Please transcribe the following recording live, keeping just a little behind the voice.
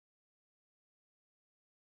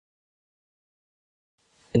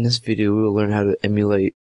In this video, we will learn how to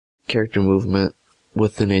emulate character movement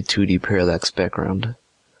within a 2D parallax background.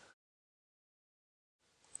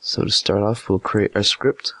 So to start off, we'll create our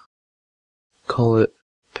script, call it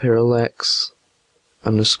parallax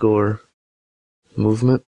underscore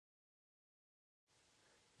movement.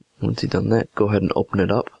 Once you've done that, go ahead and open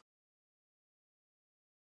it up.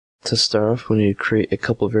 To start off, we need to create a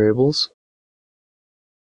couple variables.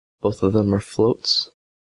 Both of them are floats.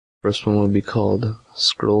 First one will be called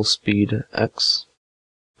scroll speed x,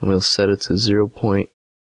 and we'll set it to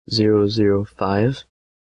 0.005.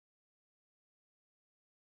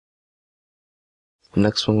 The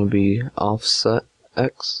next one will be offset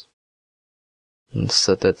x, and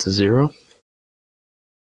set that to 0.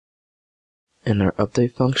 In our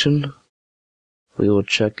update function, we will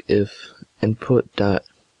check if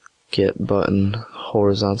input.getButton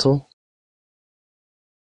horizontal,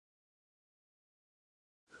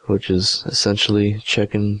 which is essentially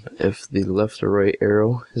checking if the left or right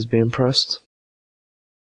arrow is being pressed.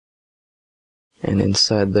 And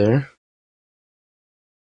inside there,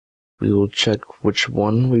 we will check which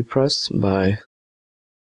one we pressed by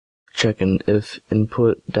checking if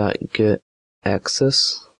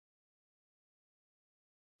input.getAxis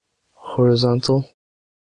horizontal.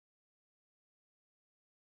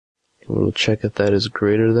 We will check if that is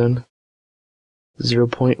greater than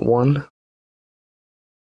 0.1.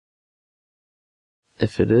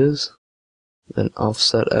 If it is, then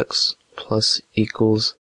offset x plus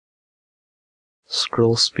equals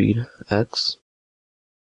scroll speed x.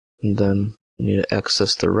 And then you need to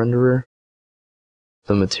access the renderer,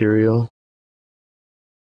 the material,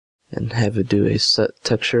 and have it do a set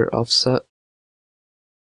texture offset.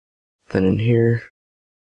 Then in here,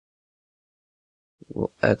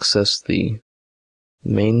 we'll access the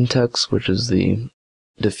main text, which is the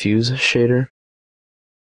diffuse shader.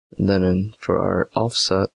 And then for our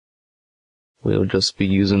offset, we'll just be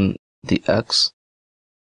using the x.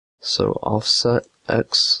 So offset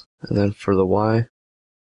x, and then for the y,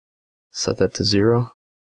 set that to 0.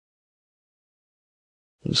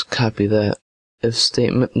 Just copy that if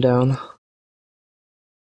statement down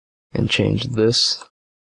and change this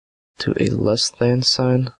to a less than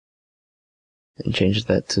sign and change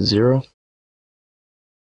that to 0.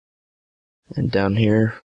 And down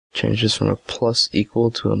here, change this from a plus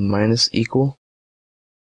equal to a minus equal.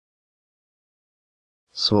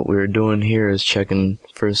 So what we're doing here is checking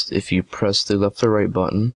first if you press the left or right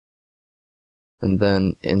button, and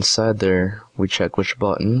then inside there we check which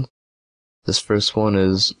button. This first one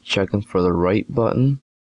is checking for the right button,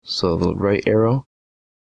 so the right arrow,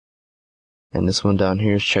 and this one down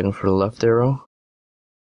here is checking for the left arrow.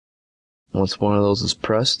 Once one of those is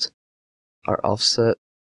pressed, our offset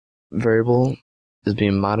variable is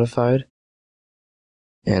being modified,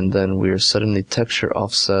 and then we are setting the texture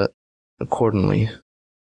offset accordingly.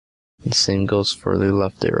 The same goes for the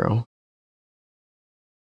left arrow.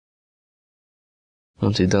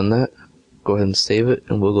 Once you've done that, go ahead and save it,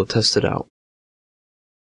 and we'll go test it out.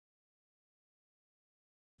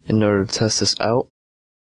 In order to test this out,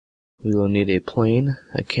 we will need a plane,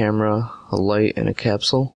 a camera, a light, and a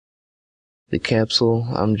capsule. The capsule,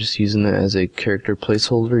 I'm just using it as a character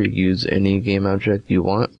placeholder. You use any game object you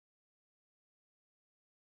want.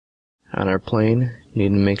 On our plane, you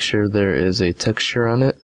need to make sure there is a texture on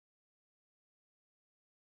it.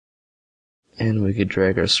 And we could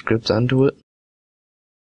drag our script onto it.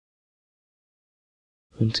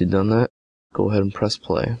 Once you've done that, go ahead and press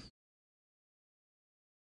play.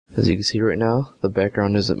 As you can see right now, the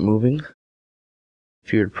background isn't moving.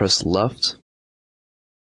 If you were to press left,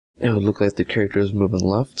 it would look like the character is moving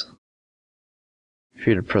left. If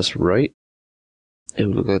you were to press right, it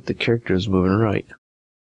would look like the character is moving right.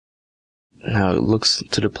 Now it looks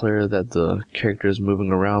to the player that the character is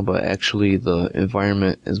moving around, but actually the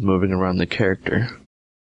environment is moving around the character.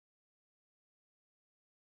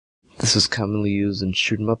 This is commonly used in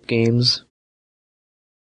shoot 'em up games.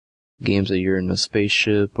 Games that you're in a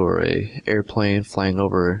spaceship or a airplane flying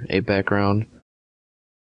over a background.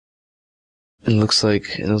 It looks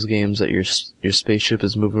like in those games that your spaceship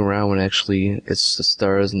is moving around when actually it's the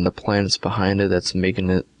stars and the planets behind it that's making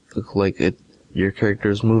it look like your character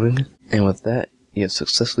is moving. And with that, you have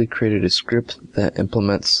successfully created a script that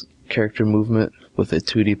implements character movement with a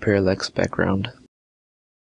 2D parallax background.